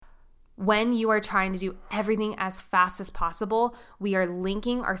When you are trying to do everything as fast as possible, we are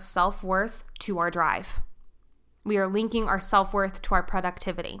linking our self-worth to our drive. We are linking our self-worth to our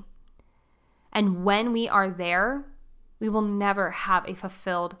productivity. And when we are there, we will never have a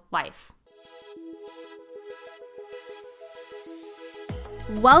fulfilled life.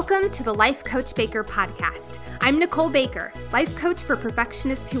 Welcome to the Life Coach Baker podcast. I'm Nicole Baker, life coach for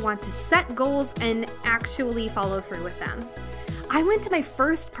perfectionists who want to set goals and actually follow through with them. I went to my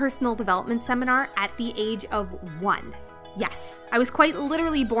first personal development seminar at the age of 1. Yes, I was quite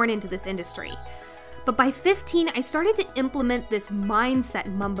literally born into this industry. But by 15, I started to implement this mindset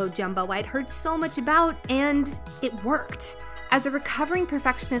mumbo jumbo I'd heard so much about, and it worked. As a recovering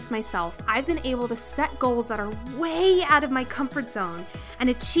perfectionist myself, I've been able to set goals that are way out of my comfort zone and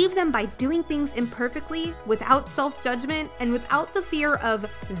achieve them by doing things imperfectly, without self-judgment, and without the fear of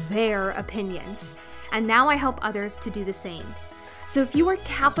their opinions. And now I help others to do the same. So if you are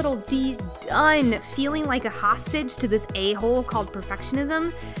capital D done feeling like a hostage to this a-hole called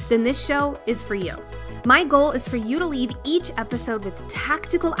perfectionism, then this show is for you. My goal is for you to leave each episode with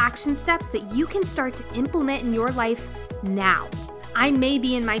tactical action steps that you can start to implement in your life now. I may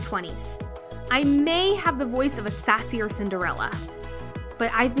be in my 20s. I may have the voice of a sassier Cinderella,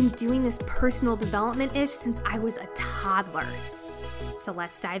 but I've been doing this personal development-ish since I was a toddler. So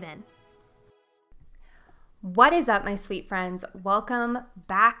let's dive in. What is up, my sweet friends? Welcome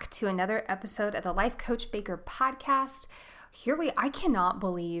back to another episode of the Life Coach Baker podcast. I cannot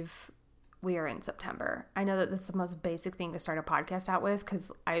believe we are in September. I know that this is the most basic thing to start a podcast out with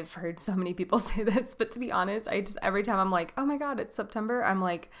because I've heard so many people say this, but to be honest, every time I'm like, oh my God, it's September. I'm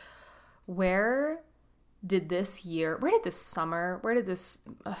like, where did this summer, where did this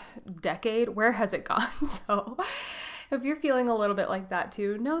decade, where has it gone? So if you're feeling a little bit like that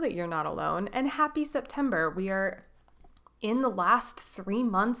too, know that you're not alone, and happy September. We are in the last 3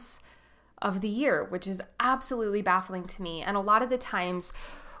 months of the year, which is absolutely baffling to me. And a lot of the times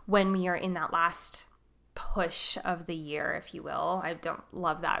when we are in that last push of the year, if you will, I don't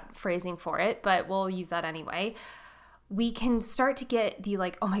love that phrasing for it, but we'll use that anyway. We can start to get the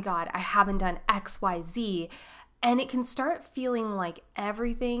like, oh my God, I haven't done X, Y, Z. And it can start feeling like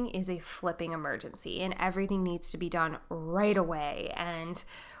everything is a flipping emergency and everything needs to be done right away. And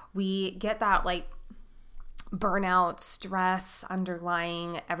we get that like burnout, stress,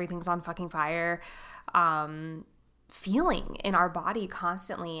 underlying, everything's on fucking fire, feeling in our body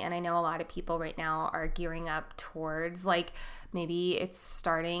constantly. And I know a lot of people right now are gearing up towards like, maybe it's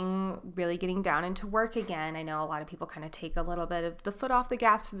starting really getting down into work again. I know a lot of people kind of take a little bit of the foot off the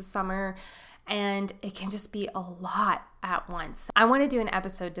gas for the summer, and it can just be a lot at once. I want to do an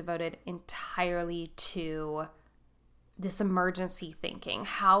episode devoted entirely to this emergency thinking,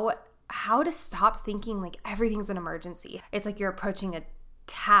 how to stop thinking like everything's an emergency. It's like you're approaching a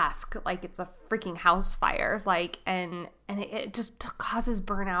task like it's a freaking house fire, like, and it just causes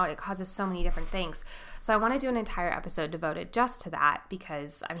burnout. It causes so many different things. So I want to do an entire episode devoted just to that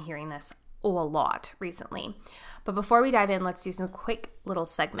because I'm hearing this a lot recently. But before we dive in, let's do some quick little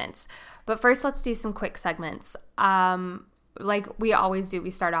segments. But first, let's do some quick segments. Like we always do, we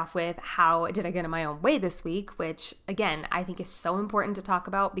start off with how did I get in my own way this week, which again, I think is so important to talk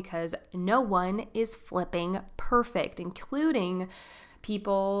about because no one is flipping perfect, including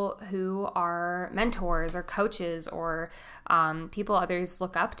people who are mentors or coaches or people others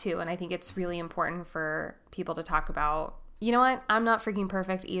look up to. And I think it's really important for people to talk about, you know what, I'm not freaking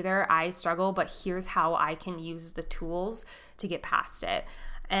perfect either. I struggle, but here's how I can use the tools to get past it.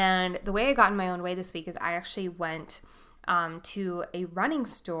 And the way I got in my own way this week is I actually went to a running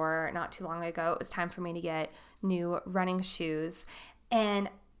store not too long ago. It was time for me to get new running shoes. And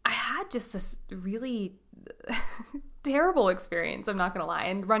I had just this really terrible experience, I'm not going to lie.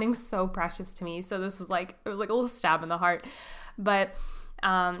 And running's so precious to me. So this was like, it was like a little stab in the heart. But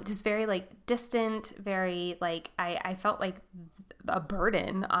just very like distant, very like I felt like a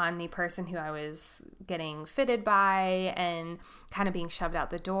burden on the person who I was getting fitted by and kind of being shoved out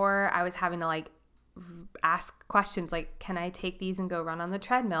the door. I was having to like ask questions like, can I take these and go run on the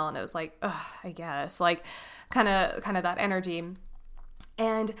treadmill? And it was like, ugh, I guess, like kind of that energy.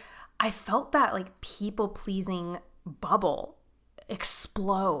 And I felt that like people pleasing bubble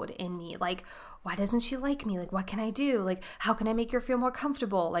explode in me. Like, why doesn't she like me? Like, what can I do? Like, how can I make her feel more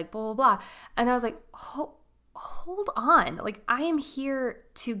comfortable? Like, blah, blah, blah. And I was like, hold on. Like, I am here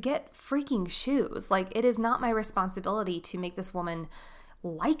to get freaking shoes. Like, it is not my responsibility to make this woman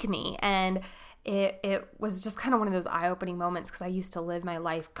like me. And it was just kind of one of those eye-opening moments, because I used to live my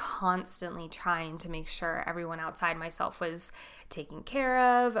life constantly trying to make sure everyone outside myself was taken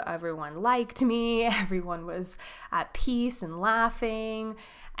care of, everyone liked me, everyone was at peace and laughing,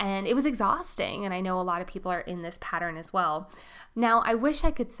 and it was exhausting. And I know a lot of people are in this pattern as well. Now, I wish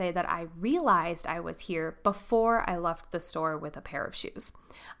I could say that I realized I was here before I left the store with a pair of shoes.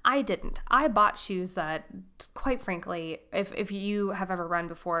 I didn't. I bought shoes that, quite frankly, if you have ever run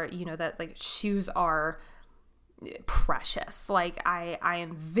before, you know that like shoes are precious. Like I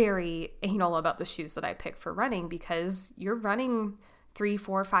am very anal about the shoes that I pick for running, because you're running 300,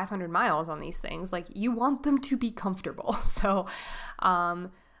 400, 500 miles on these things. Like, you want them to be comfortable. So I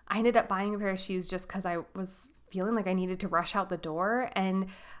ended up buying a pair of shoes just because I was feeling like I needed to rush out the door. And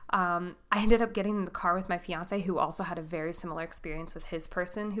I ended up getting in the car with my fiance, who also had a very similar experience with his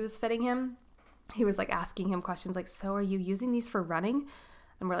person who was fitting him. He was like asking him questions like, so are you using these for running?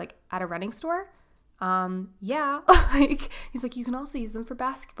 And we're like, at a running store? Yeah. Like, he's like, you can also use them for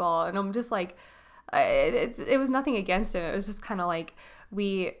basketball. And I'm just like, it was nothing against him. It was just kind of like,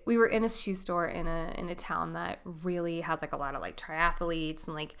 we were in a shoe store in a town that really has like a lot of like triathletes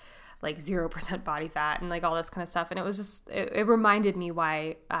and like 0% body fat and like all this kind of stuff. And it was just, it reminded me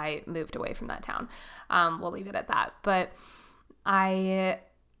why I moved away from that town. We'll leave it at that. But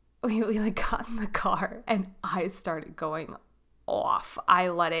we like got in the car and I started going off. I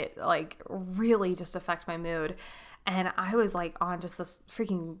let it like really just affect my mood. And I was like on just this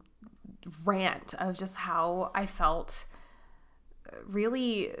freaking rant of just how I felt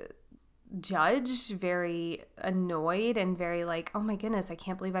really judged, very annoyed, and very like, oh my goodness, I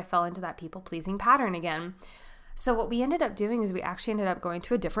can't believe I fell into that people-pleasing pattern again. So what we ended up doing is we actually ended up going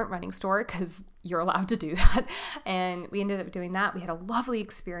to a different running store, because you're allowed to do that. And we ended up doing that. We had a lovely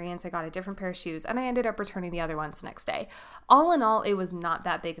experience. I got a different pair of shoes, and I ended up returning the other ones the next day. All in all, it was not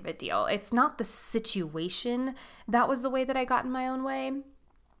that big of a deal. It's not the situation that was the way that I got in my own way.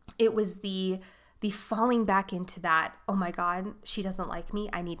 It was the falling back into that, oh my God, she doesn't like me,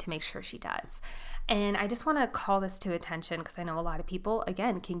 I need to make sure she does. And I just want to call this to attention, because I know a lot of people,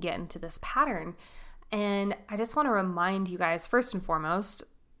 again, can get into this pattern. And I just want to remind you guys, first and foremost,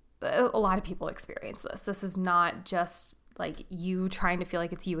 a lot of people experience this. This is not just like you trying to feel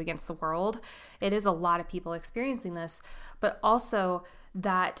like it's you against the world. It is a lot of people experiencing this, but also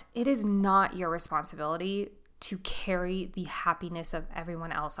that it is not your responsibility to carry the happiness of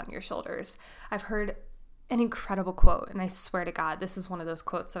everyone else on your shoulders. I've heard an incredible quote, and I swear to God, this is one of those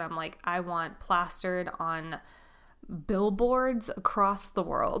quotes that I'm like, I want plastered on billboards across the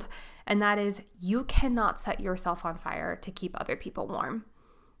world. And that is, you cannot set yourself on fire to keep other people warm.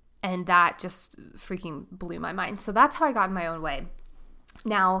 And that just freaking blew my mind. So that's how I got in my own way.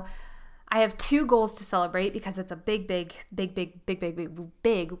 Now, I have 2 goals to celebrate, because it's a big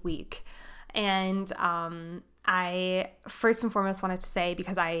week. And I first and foremost wanted to say,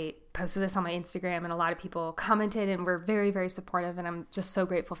 because I posted this on my Instagram and a lot of people commented and were very, very supportive, and I'm just so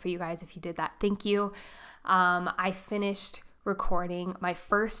grateful for you guys if you did that. Thank you. I finished recording my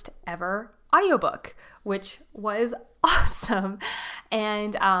first ever audiobook, which was awesome.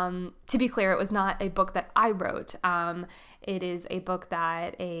 And to be clear, it was not a book that I wrote. It is a book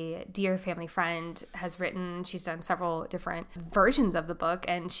that a dear family friend has written. She's done several different versions of the book,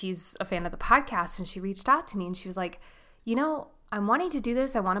 and she's a fan of the podcast, and she reached out to me and she was like, you know, I'm wanting to do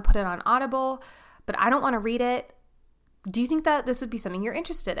this. I want to put it on Audible, but I don't want to read it. Do you think that this would be something you're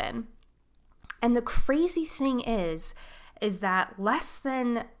interested in? And the crazy thing is that less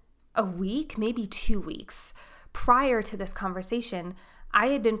than a week, maybe 2 weeks prior to this conversation, I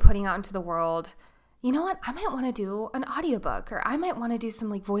had been putting out into the world, you know what, I might want to do an audiobook, or I might want to do some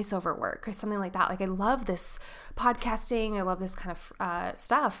like voiceover work or something like that. Like, I love this podcasting. I love this kind of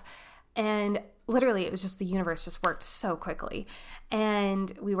stuff. And literally, it was just the universe just worked so quickly.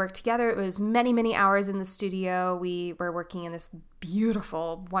 And we worked together. It was many, many hours in the studio. We were working in this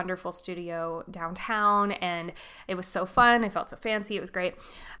beautiful, wonderful studio downtown, and it was so fun. I felt so fancy. It was great.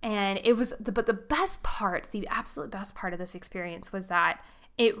 And it was, but the best part, the absolute best part of this experience was that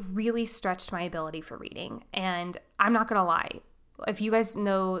it really stretched my ability for reading. And I'm not going to lie. If you guys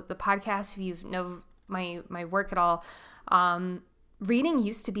know the podcast, if you know my work at all, reading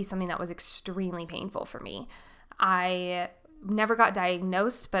used to be something that was extremely painful for me. I never got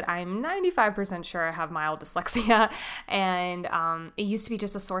diagnosed, but I'm 95% sure I have mild dyslexia. And it used to be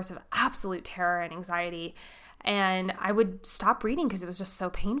just a source of absolute terror and anxiety. And I would stop reading because it was just so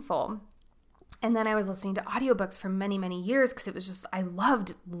painful. And then I was listening to audiobooks for many, many years because it was just, I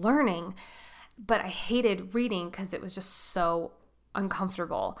loved learning, but I hated reading because it was just so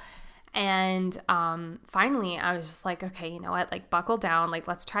uncomfortable. And finally, I was just like, okay, you know what? Like, buckle down. Like,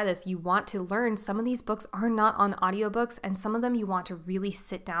 let's try this. You want to learn. Some of these books are not on audiobooks, and some of them you want to really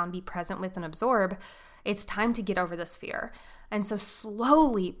sit down, be present with, and absorb. It's time to get over this fear. And so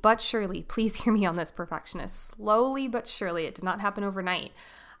slowly but surely, please hear me on this, perfectionist, slowly but surely, it did not happen overnight.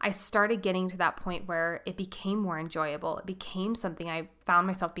 I started getting to that point where it became more enjoyable. It became something I found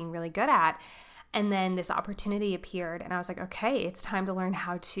myself being really good at. And then this opportunity appeared and I was like, okay, it's time to learn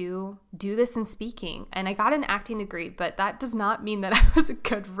how to do this in speaking. And I got an acting degree, but that does not mean that I was a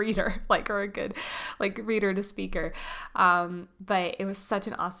good reader, or a good reader to speaker. But it was such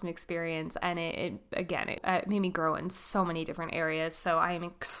an awesome experience. And it made me grow in so many different areas. So I am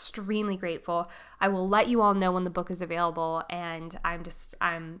extremely grateful. I will let you all know when the book is available. And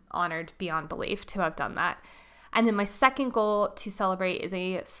I'm honored beyond belief to have done that. And then my second goal to celebrate is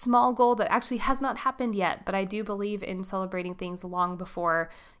a small goal that actually has not happened yet, but I do believe in celebrating things long before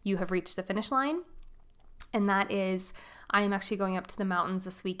you have reached the finish line. And that is, I am actually going up to the mountains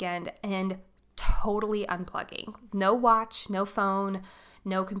this weekend and totally unplugging. No watch, no phone,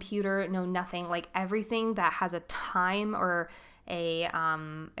 no computer, no nothing. Like everything that has a time or a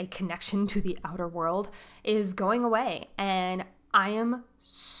connection to the outer world is going away. And I am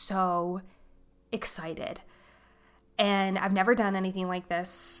so excited. And I've never done anything like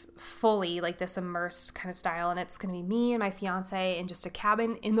this fully, like this immersed kind of style. And it's going to be me and my fiance in just a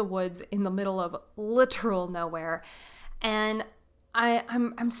cabin in the woods in the middle of literal nowhere. And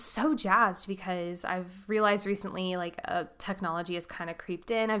I'm so jazzed because I've realized recently technology has kind of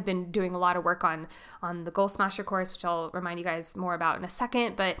creeped in. I've been doing a lot of work on the Goal Smasher course, which I'll remind you guys more about in a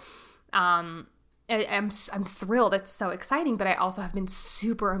second. But I'm thrilled. It's so exciting, but I also have been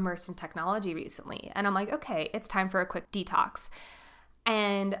super immersed in technology recently. And I'm like, okay, it's time for a quick detox.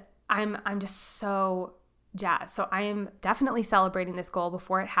 And I'm just so jazzed. So I am definitely celebrating this goal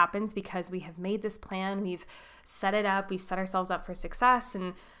before it happens because we have made this plan. We've set it up. We've set ourselves up for success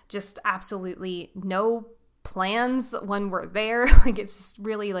and just absolutely no plans when we're there. It's just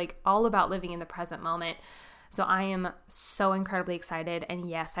really all about living in the present moment. So I am so incredibly excited. And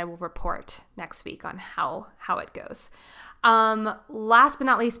yes, I will report next week on how it goes. Last but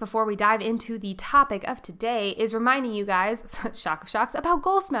not least, before we dive into the topic of today, is reminding you guys, shock of shocks, about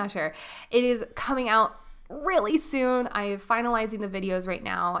Goal Smasher. It is coming out really soon. I am finalizing the videos right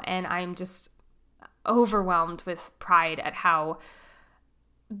now, and I'm just overwhelmed with pride at how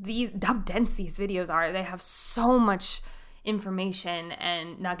dense these videos are. They have so much information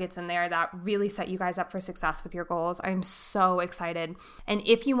and nuggets in there that really set you guys up for success with your goals. I'm so excited. And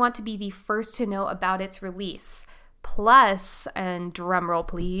if you want to be the first to know about its release, plus, and drumroll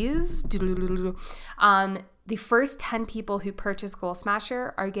please, the first 10 people who purchase Goal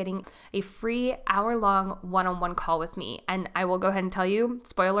Smasher are getting a free hour-long one-on-one call with me. And I will go ahead and tell you,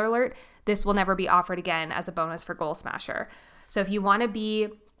 spoiler alert, this will never be offered again as a bonus for Goal Smasher. So if you want to be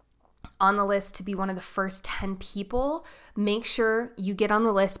on the list to be one of the first 10 people, make sure you get on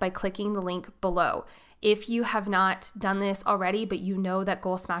the list by clicking the link below. If you have not done this already, but you know that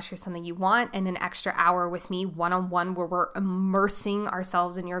Goal Smasher is something you want and an extra hour with me one-on-one where we're immersing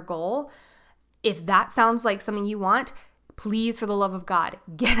ourselves in your goal, if that sounds like something you want, please, for the love of God,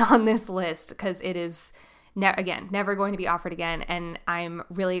 get on this list because it is, never going to be offered again. And I'm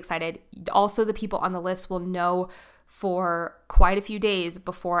really excited. Also, the people on the list will know for quite a few days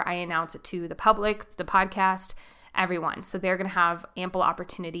before I announce it to the public, the podcast, everyone. So they're going to have ample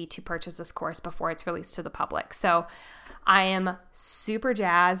opportunity to purchase this course before it's released to the public. So I am super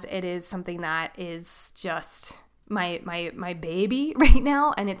jazzed. It is something that is just my baby right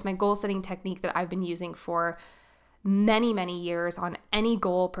now. And it's my goal setting technique that I've been using for many, many years on any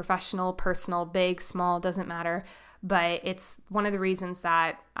goal, professional, personal, big, small, doesn't matter. But it's one of the reasons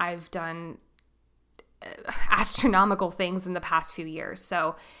that I've done astronomical things in the past few years.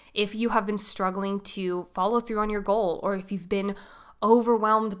 So if you have been struggling to follow through on your goal, or if you've been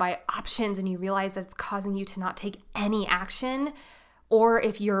overwhelmed by options and you realize that it's causing you to not take any action, or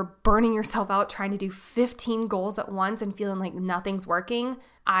if you're burning yourself out trying to do 15 goals at once and feeling like nothing's working,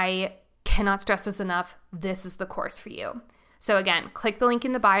 I cannot stress this enough. This is the course for you. So again, click the link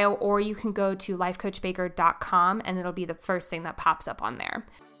in the bio, or you can go to lifecoachbaker.com and it'll be the first thing that pops up on there.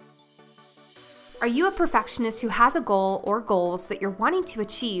 Are you a perfectionist who has a goal or goals that you're wanting to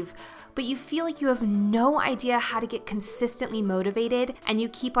achieve, but you feel like you have no idea how to get consistently motivated and you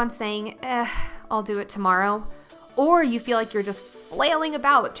keep on saying, I'll do it tomorrow? Or you feel like you're just flailing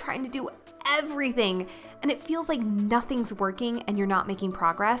about trying to do everything and it feels like nothing's working and you're not making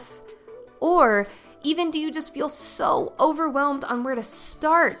progress? Or even do you just feel so overwhelmed on where to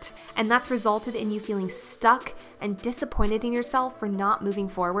start and that's resulted in you feeling stuck and disappointed in yourself for not moving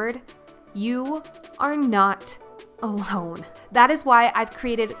forward? You are not alone. That is why I've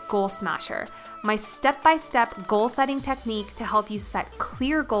created Goal Smasher, my step-by-step goal-setting technique to help you set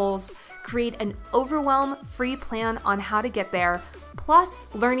clear goals, create an overwhelm-free plan on how to get there,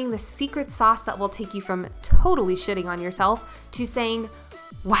 plus learning the secret sauce that will take you from totally shitting on yourself to saying,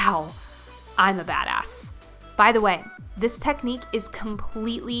 wow, I'm a badass. By the way, this technique is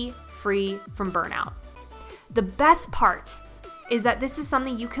completely free from burnout. The best part is that this is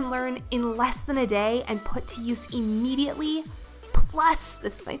something you can learn in less than a day and put to use immediately. Plus,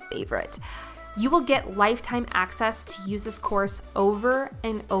 this is my favorite, you will get lifetime access to use this course over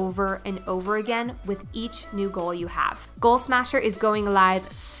and over and over again with each new goal you have. Goal Smasher is going live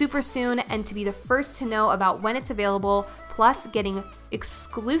super soon, and to be the first to know about when it's available, plus getting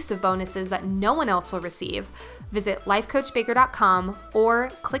exclusive bonuses that no one else will receive, visit lifecoachbaker.com or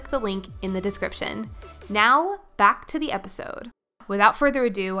click the link in the description. Now, back to the episode. Without further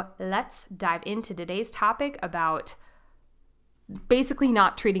ado, let's dive into today's topic about basically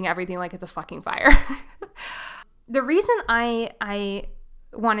not treating everything like it's a fucking fire. The reason I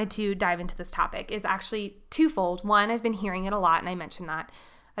wanted to dive into this topic is actually twofold. One, I've been hearing it a lot, and I mentioned that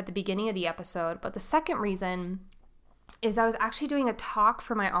at the beginning of the episode. But the second reason is I was actually doing a talk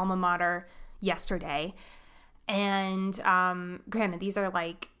for my alma mater yesterday. And granted, these are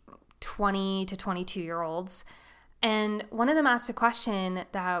like 20 to 22-year-olds. And one of them asked a question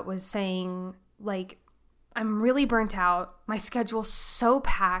that was saying, like, I'm really burnt out. My schedule's so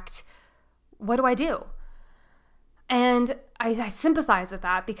packed. What do I do? And I sympathize with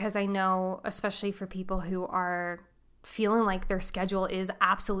that because I know, especially for people who are feeling like their schedule is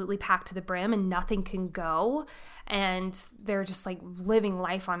absolutely packed to the brim and nothing can go, and they're just like living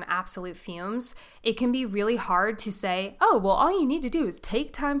life on absolute fumes, it can be really hard to say, oh, well, all you need to do is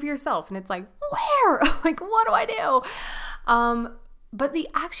take time for yourself. And it's like, where? Like, what do I do? But the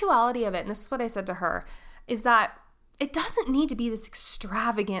actuality of it, and this is what I said to her, is that it doesn't need to be this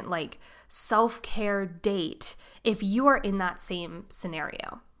extravagant, like, self-care date if you are in that same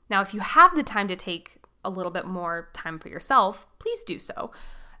scenario. Now, if you have the time to take a little bit more time for yourself, please do so.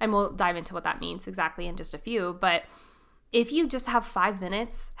 And we'll dive into what that means exactly in just a few. But if you just have 5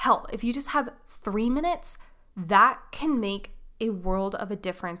 minutes, hell, if you just have 3 minutes, that can make a world of a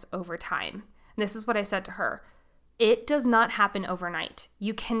difference over time. And this is what I said to her. It does not happen overnight.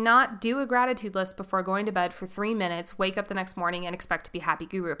 You cannot do a gratitude list before going to bed for 3 minutes, wake up the next morning, and expect to be happy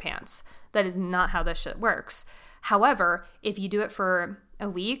guru pants. That is not how this shit works. However, if you do it for a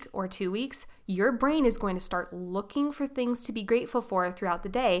week or 2 weeks, your brain is going to start looking for things to be grateful for throughout the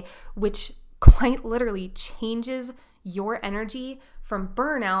day, which quite literally changes your energy from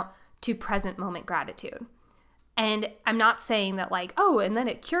burnout to present moment gratitude. And I'm not saying that like, oh, and then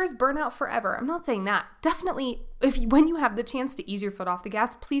it cures burnout forever. I'm not saying that. Definitely, when you have the chance to ease your foot off the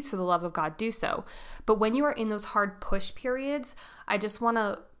gas, please, for the love of God, do so. But when you are in those hard push periods, I just want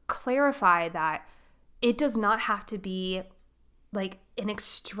to clarify that it does not have to be like an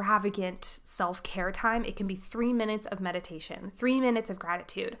extravagant self-care time. It can be 3 minutes of meditation, 3 minutes of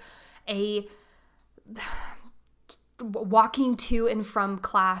gratitude, walking to and from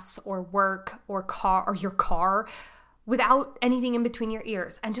class or work or car or your car without anything in between your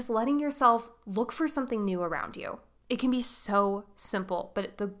ears, and just letting yourself look for something new around you. It can be so simple,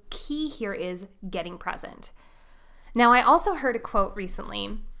 but the key here is getting present. Now, I also heard a quote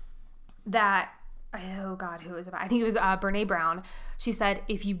recently that, oh God, who was it? I think it was Brene Brown. She said,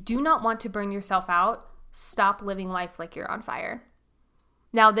 if you do not want to burn yourself out, stop living life like you're on fire.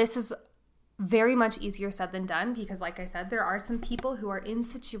 Now, this is very much easier said than done because, like I said, there are some people who are in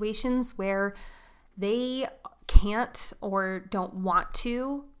situations where they can't or don't want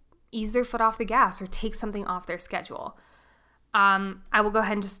to ease their foot off the gas or take something off their schedule. I will go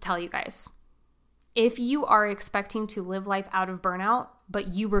ahead and just tell you guys, if you are expecting to live life out of burnout, but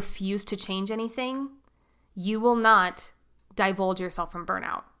you refuse to change anything, you will not divulge yourself from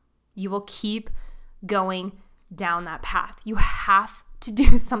burnout. You will keep going down that path. You have to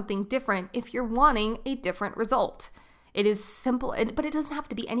do something different if you're wanting a different result. It is simple, but it doesn't have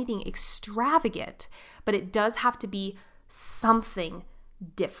to be anything extravagant, but it does have to be something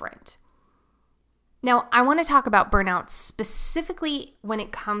different. Now, I want to talk about burnout specifically when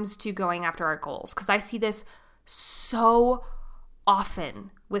it comes to going after our goals, because I see this so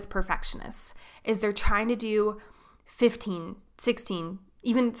often with perfectionists, is they're trying to do 15, 16,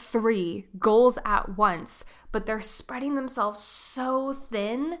 even 3 goals at once, but they're spreading themselves so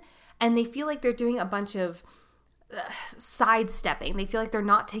thin and they feel like they're doing a bunch of sidestepping. They feel like they're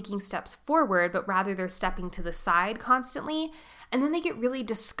not taking steps forward, but rather they're stepping to the side constantly. And then they get really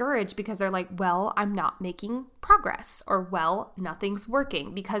discouraged because they're like, well, I'm not making progress, or well, nothing's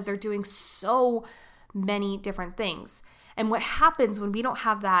working, because they're doing so many different things. And what happens when we don't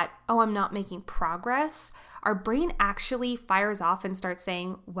have that, oh, I'm not making progress, our brain actually fires off and starts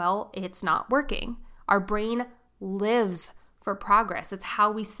saying, well, it's not working. Our brain lives for progress. It's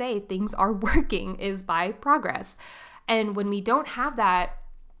how we say things are working, is by progress. And when we don't have that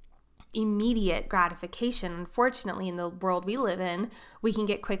immediate gratification, unfortunately, in the world we live in, we can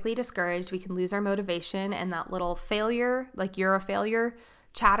get quickly discouraged. We can lose our motivation, and that little failure, like you're a failure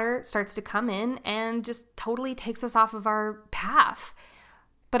chatter, starts to come in and just totally takes us off of our path.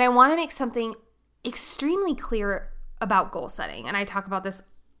 But I want to make something extremely clear about goal setting, and I talk about this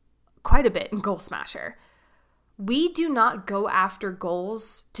quite a bit in Goal Smasher. We do not go after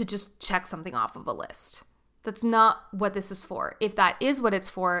goals to just check something off of a list. That's not what this is for. If that is what it's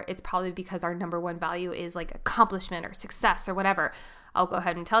for, it's probably because our number one value is like accomplishment or success or whatever. I'll go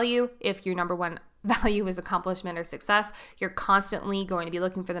ahead and tell you, if your number one value is accomplishment or success, you're constantly going to be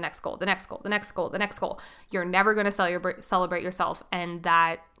looking for the next goal, the next goal, the next goal, the next goal. You're never going to celebrate yourself. And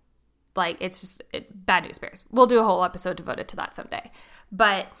that, like, it's just bad news bears. We'll do a whole episode devoted to that someday.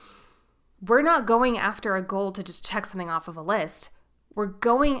 But we're not going after a goal to just check something off of a list. We're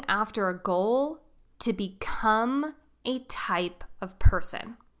going after a goal to become a type of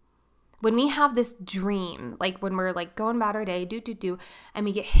person. When we have this dream, like when we're like going about our day, and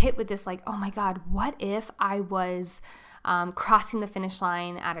we get hit with this like, oh my God, what if I was crossing the finish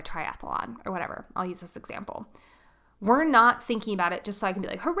line at a triathlon or whatever? I'll use this example. We're not thinking about it just so I can be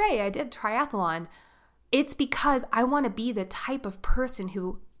like, hooray, I did triathlon. It's because I want to be the type of person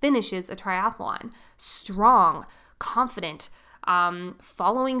who finishes a triathlon strong, confident,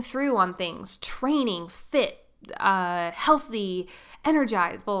 following through on things, training, fit, healthy,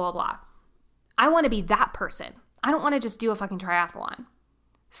 energized, blah, blah, blah. I want to be that person. I don't want to just do a fucking triathlon.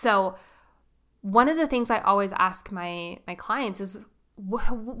 So one of the things I always ask my clients is,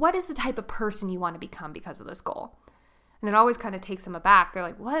 what is the type of person you want to become because of this goal? And it always kind of takes them aback. They're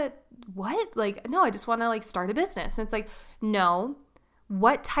like, what? Like, no, I just want to like start a business. And it's like, no,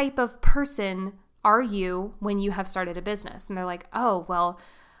 what type of person are you when you have started a business? And they're like, oh, well,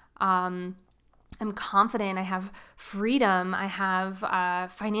 I'm confident. I have freedom. I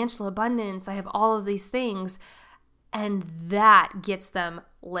have financial abundance. I have all of these things. And that gets them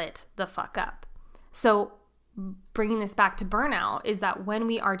lit the fuck up. So bringing this back to burnout is that when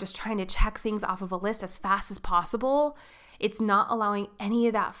we are just trying to check things off of a list as fast as possible, it's not allowing any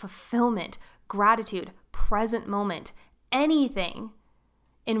of that fulfillment, gratitude, present moment, anything.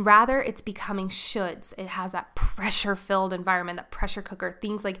 And rather, it's becoming shoulds. It has that pressure-filled environment, that pressure cooker,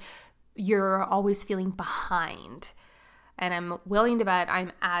 things like you're always feeling behind. And I'm willing to bet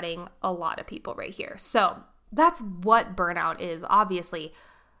I'm adding a lot of people right here. So that's what burnout is, obviously.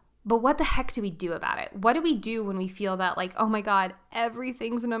 But what the heck do we do about it? What do we do when we feel that like, oh my God,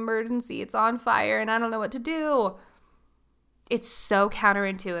 everything's an emergency, it's on fire, and I don't know what to do? It's so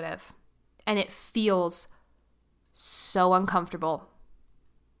counterintuitive, and it feels so uncomfortable.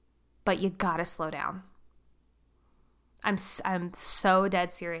 But you gotta slow down. I'm so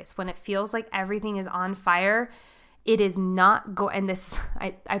dead serious. When it feels like everything is on fire, it is not and this,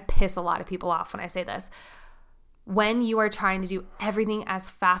 I piss a lot of people off when I say this. When you are trying to do everything as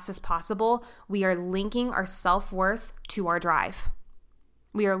fast as possible, we are linking our self-worth to our drive.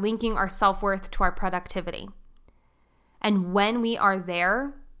 We are linking our self-worth to our productivity. And when we are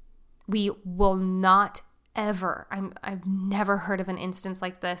there, we will not ever, I've never heard of an instance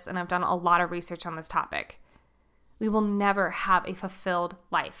like this, and I've done a lot of research on this topic. We will never have a fulfilled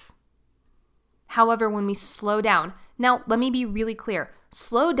life. However, when we slow down, now let me be really clear,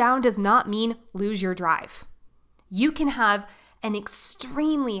 slow down does not mean lose your drive. You can have an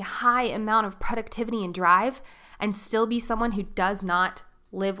extremely high amount of productivity and drive and still be someone who does not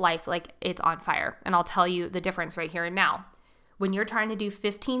live life like it's on fire. And I'll tell you the difference right here and now. When you're trying to do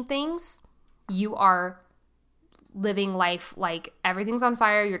 15 things, you are living life like everything's on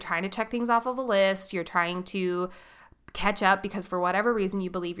fire. You're trying to check things off of a list. You're trying to catch up because for whatever reason you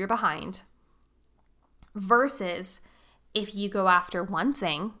believe you're behind. Versus if you go after one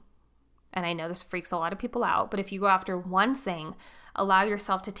thing, and I know this freaks a lot of people out, but if you go after one thing, allow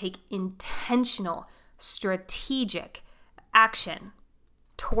yourself to take intentional, strategic action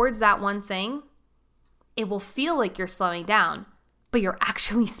towards that one thing, it will feel like you're slowing down, but you're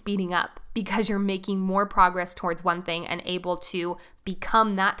actually speeding up because you're making more progress towards one thing and able to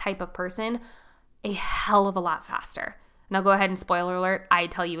become that type of person a hell of a lot faster. And I'll go ahead and spoiler alert, I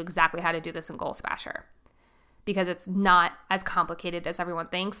tell you exactly how to do this in Goal Smasher. because it's not as complicated as everyone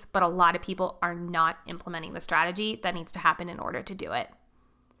thinks, but a lot of people are not implementing the strategy that needs to happen in order to do it.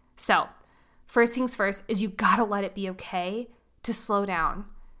 So, first things first is you gotta let it be okay to slow down.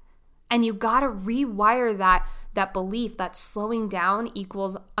 And you gotta rewire that belief that slowing down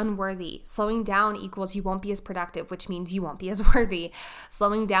equals unworthy. Slowing down equals you won't be as productive, which means you won't be as worthy.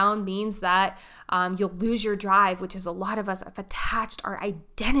 Slowing down means that you'll lose your drive, which is a lot of us have attached our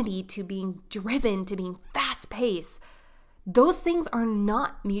identity to being driven, to being fast-paced. Those things are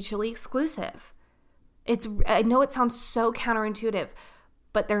not mutually exclusive. I know it sounds so counterintuitive,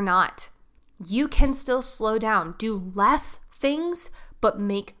 but they're not. You can still slow down, do less things, but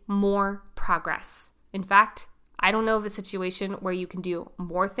make more progress. In fact, I don't know of a situation where you can do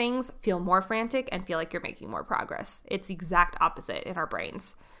more things, feel more frantic, and feel like you're making more progress. It's the exact opposite in our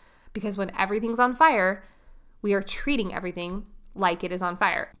brains. Because when everything's on fire, we are treating everything like it is on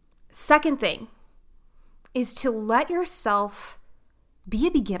fire. Second thing is to let yourself be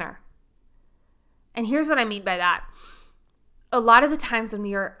a beginner. And here's what I mean by that. A lot of the times when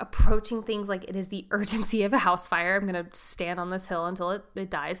we are approaching things like it is the urgency of a house fire, I'm going to stand on this hill until it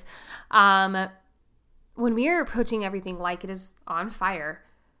dies. When we are approaching everything like it is on fire,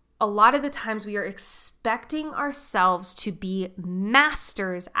 a lot of the times we are expecting ourselves to be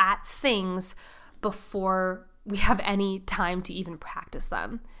masters at things before we have any time to even practice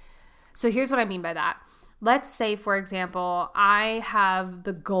them. So here's what I mean by that. Let's say, for example, I have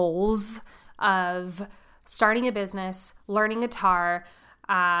the goals of starting a business, learning guitar,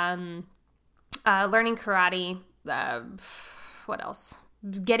 learning karate, what else?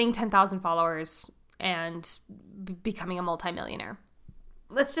 Getting 10,000 followers and becoming a multimillionaire.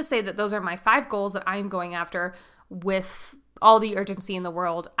 Let's just say that those are my 5 goals that I'm going after with all the urgency in the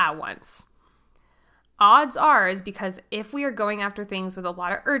world at once. Odds are is because if we are going after things with a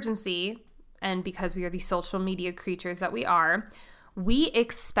lot of urgency, and because we are the social media creatures that we are, we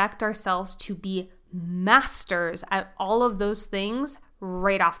expect ourselves to be masters at all of those things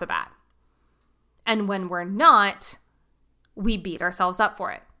right off the bat. And when we're not, we beat ourselves up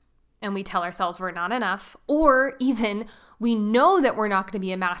for it. And we tell ourselves we're not enough, or even we know that we're not going to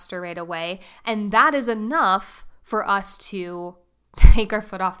be a master right away, and that is enough for us to take our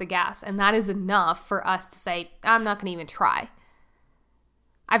foot off the gas, and that is enough for us to say, I'm not going to even try.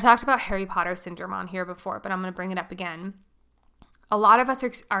 I've talked about Harry Potter syndrome on here before, but I'm going to bring it up again. A lot of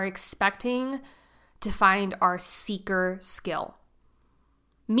us are expecting to find our seeker skill.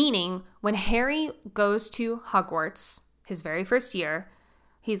 Meaning, when Harry goes to Hogwarts, his very first year,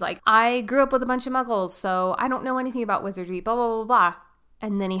 he's like, I grew up with a bunch of muggles, so I don't know anything about wizardry, blah, blah, blah, blah.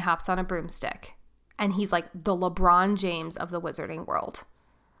 And then he hops on a broomstick. And he's like the LeBron James of the wizarding world.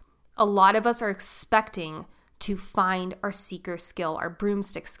 A lot of us are expecting to find our seeker skill, our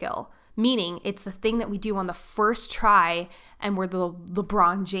broomstick skill. Meaning, it's the thing that we do on the first try, and we're the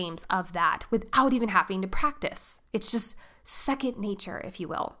LeBron James of that without even having to practice. It's just second nature, if you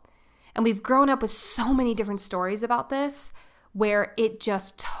will. And we've grown up with so many different stories about this, where it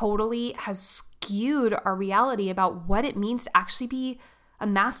just totally has skewed our reality about what it means to actually be a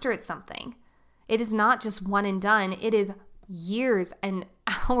master at something. It is not just one and done. It is years and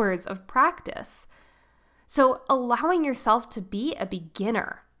hours of practice. So allowing yourself to be a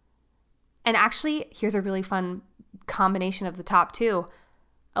beginner. And actually, here's a really fun combination of the top two.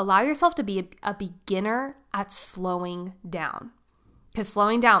 Allow yourself to be a beginner at slowing down. Because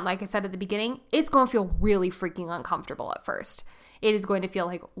slowing down, like I said at the beginning, it's going to feel really freaking uncomfortable at first. It is going to feel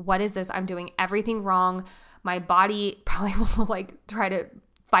like, what is this? I'm doing everything wrong. My body probably will try to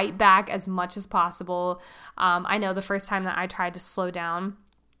fight back as much as possible. I know the first time that I tried to slow down,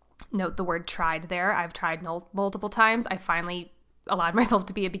 note the word tried there. I've tried multiple times. I finally allowed myself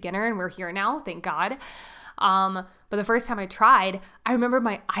to be a beginner, and we're here now, thank God. But the first time I tried, I remember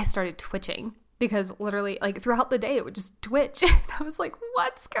my eyes started twitching. Because literally, throughout the day, it would just twitch. And I was like,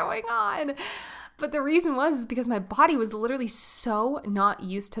 what's going on? But the reason was because my body was literally so not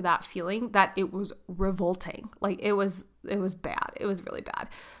used to that feeling that it was revolting. It was bad. It was really bad.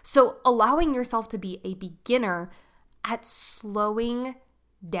 So allowing yourself to be a beginner at slowing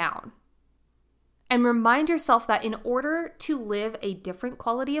down. And remind yourself that in order to live a different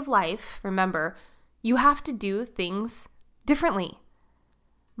quality of life, remember, you have to do things differently.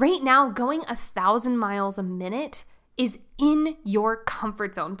 Right now, going 1,000 miles a minute is in your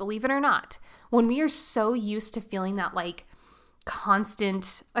comfort zone, believe it or not. When we are so used to feeling that constant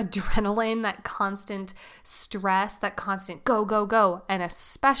adrenaline, that constant stress, that constant go, go, go, and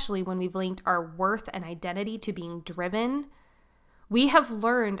especially when we've linked our worth and identity to being driven, we have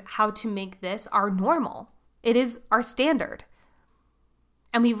learned how to make this our normal. It is our standard.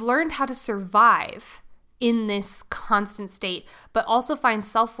 And we've learned how to survive in this constant state, but also find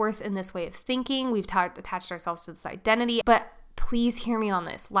self-worth in this way of thinking. We've attached ourselves to this identity. But please hear me on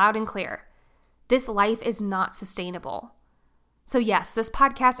this loud and clear. This life is not sustainable. So yes, this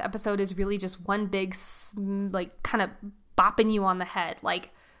podcast episode is really just one big, like, kind of bopping you on the head. Like,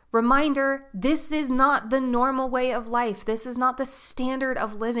 reminder, this is not the normal way of life. This is not the standard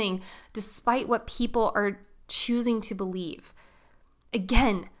of living, despite what people are choosing to believe.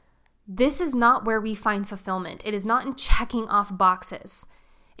 Again, this is not where we find fulfillment. It is not in checking off boxes.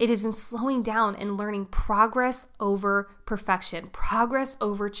 It is in slowing down and learning progress over perfection, progress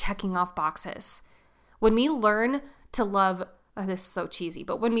over checking off boxes. When we learn to love, this is so cheesy,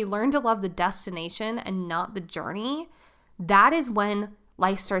 but when we learn to love the destination and not the journey, that is when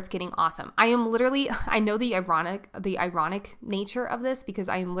life starts getting awesome. I know the ironic nature of this because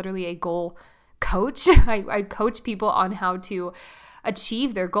I am literally a goal coach. I coach people on how to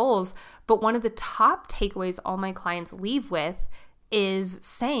achieve their goals. But one of the top takeaways all my clients leave with is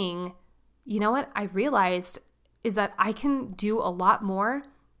saying, you know what I realized is that I can do a lot more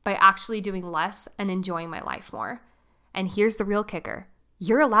by actually doing less and enjoying my life more. And here's the real kicker.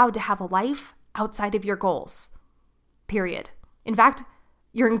 You're allowed to have a life outside of your goals. Period. In fact,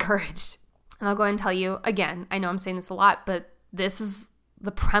 you're encouraged. And I'll go ahead and tell you again, I know I'm saying this a lot, but this is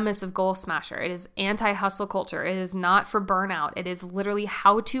the premise of Goal Smasher. It is anti-hustle culture. It is not for burnout. It is literally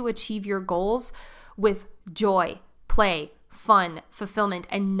how to achieve your goals with joy, play, fun, fulfillment,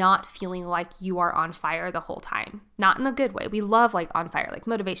 and not feeling like you are on fire the whole time. Not in a good way. We love like on fire, like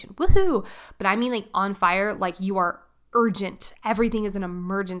motivation, woohoo. But I mean like on fire, like you are urgent. Everything is an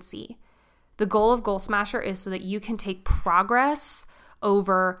emergency. The goal of Goal Smasher is so that you can take progress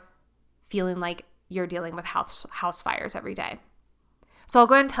over feeling like you're dealing with house fires every day. So I'll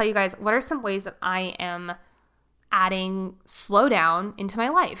go ahead and tell you guys what are some ways that I am adding slowdown into my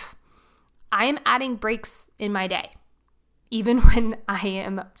life. I am adding breaks in my day, even when I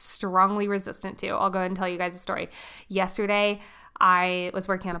am strongly resistant to. I'll go ahead and tell you guys a story. Yesterday, I was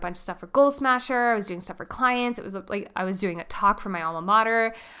working on a bunch of stuff for Goal Smasher. I was doing stuff for clients. It was like I was doing a talk for my alma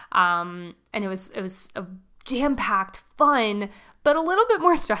mater, and it was a jam-packed, fun, but a little bit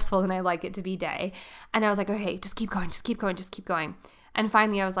more stressful than I like it to be day. And I was like, okay, just keep going, just keep going, just keep going. And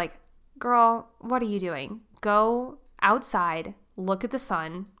finally I was like, girl, what are you doing? Go outside, look at the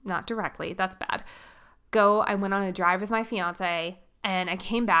sun, not directly, that's bad. I went on a drive with my fiance and I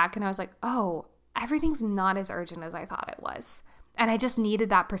came back and I was like, oh, everything's not as urgent as I thought it was. And I just needed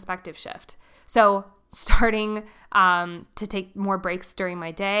that perspective shift. So starting to take more breaks during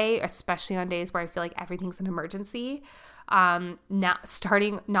my day, especially on days where I feel like everything's an emergency. Not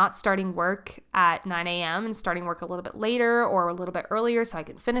starting work at 9 a.m. and starting work a little bit later or a little bit earlier so I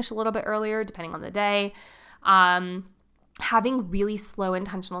can finish a little bit earlier depending on the day. Having really slow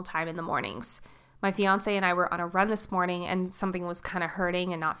intentional time in the mornings. My fiance and I were on a run this morning and something was kind of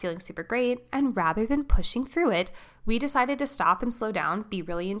hurting and not feeling super great. And rather than pushing through it, we decided to stop and slow down, be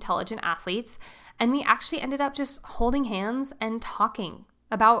really intelligent athletes. And we actually ended up just holding hands and talking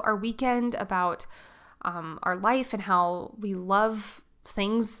about our weekend, about our life and how we love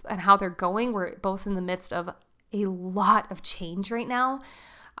things and how they're going. We're both in the midst of a lot of change right now,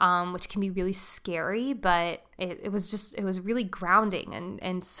 which can be really scary, but it was really grounding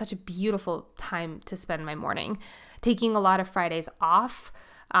and such a beautiful time to spend my morning. Taking a lot of Fridays off,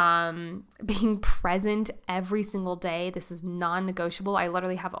 being present every single day. This is non-negotiable. I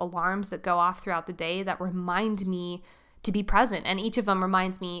literally have alarms that go off throughout the day that remind me to be present, and each of them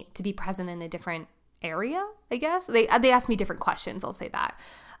reminds me to be present in a different area, I guess. They ask me different questions, I'll say that.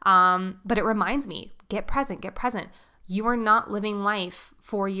 But it reminds me, get present. You are not living life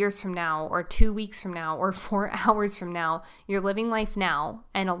 4 years from now or 2 weeks from now or 4 hours from now. You're living life now.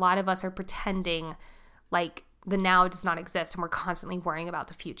 And a lot of us are pretending like the now does not exist and we're constantly worrying about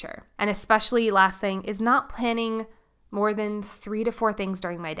the future. And especially, last thing, is not planning more than 3 to 4 things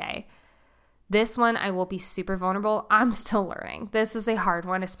during my day. This one, I will be super vulnerable. I'm still learning. This is a hard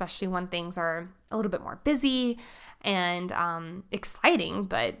one, especially when things are a little bit more busy and exciting,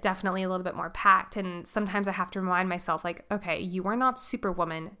 but definitely a little bit more packed. And sometimes I have to remind myself, like, okay, you are not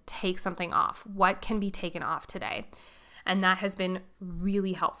Superwoman. Take something off. What can be taken off today? And that has been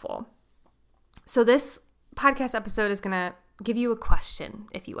really helpful. So this podcast episode is going to give you a question,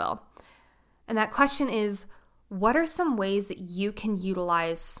 if you will. And that question is, what are some ways that you can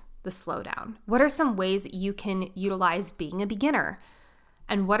utilize the slowdown? What are some ways that you can utilize being a beginner?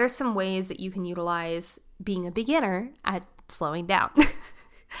 And what are some ways that you can utilize being a beginner at slowing down?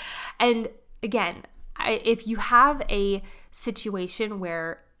 And again, if you have a situation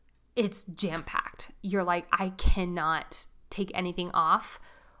where it's jam-packed, you're like, I cannot take anything off,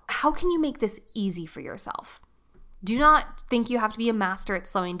 how can you make this easy for yourself? Do not think you have to be a master at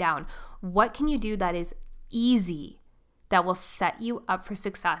slowing down. What can you do that is easy that will set you up for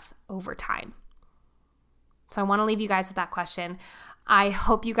success over time? So I want to leave you guys with that question. I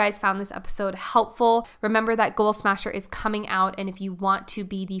hope you guys found this episode helpful. Remember that Goal Smasher is coming out, and if you want to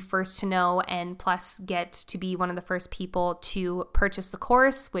be the first to know and plus get to be one of the first people to purchase the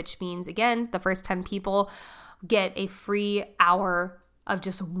course, which means, again, the first 10 people get a free hour of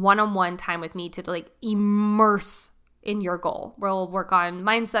just one-on-one time with me to like immerse in your goal. We'll work on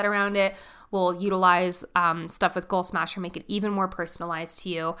mindset around it. We'll utilize stuff with Goal Smasher, make it even more personalized to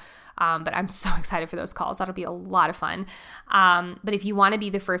you. But I'm so excited for those calls. That'll be a lot of fun. But if you want to be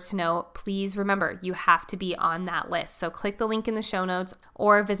the first to know, please remember, you have to be on that list. So click the link in the show notes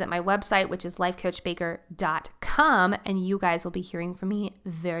or visit my website, which is lifecoachbaker.com, and you guys will be hearing from me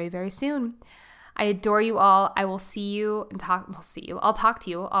very, very soon. I adore you all. I will see you and I'll talk to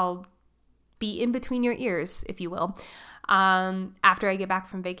you. I'll be in between your ears, if you will, after I get back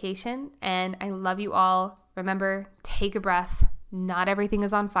from vacation. And I love you all. Remember, take a breath. Not everything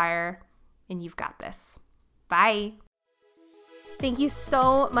is on fire, and you've got this. Bye. Thank you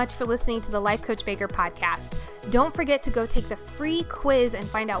so much for listening to the Life Coach Baker podcast. Don't forget to go take the free quiz and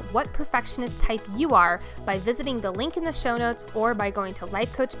find out what perfectionist type you are by visiting the link in the show notes or by going to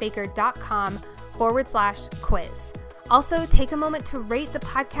lifecoachbaker.com/quiz. Also, take a moment to rate the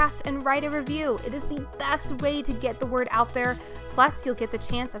podcast and write a review. It is the best way to get the word out there. Plus, you'll get the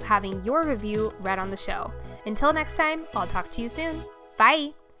chance of having your review read on the show. Until next time, I'll talk to you soon.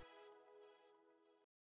 Bye.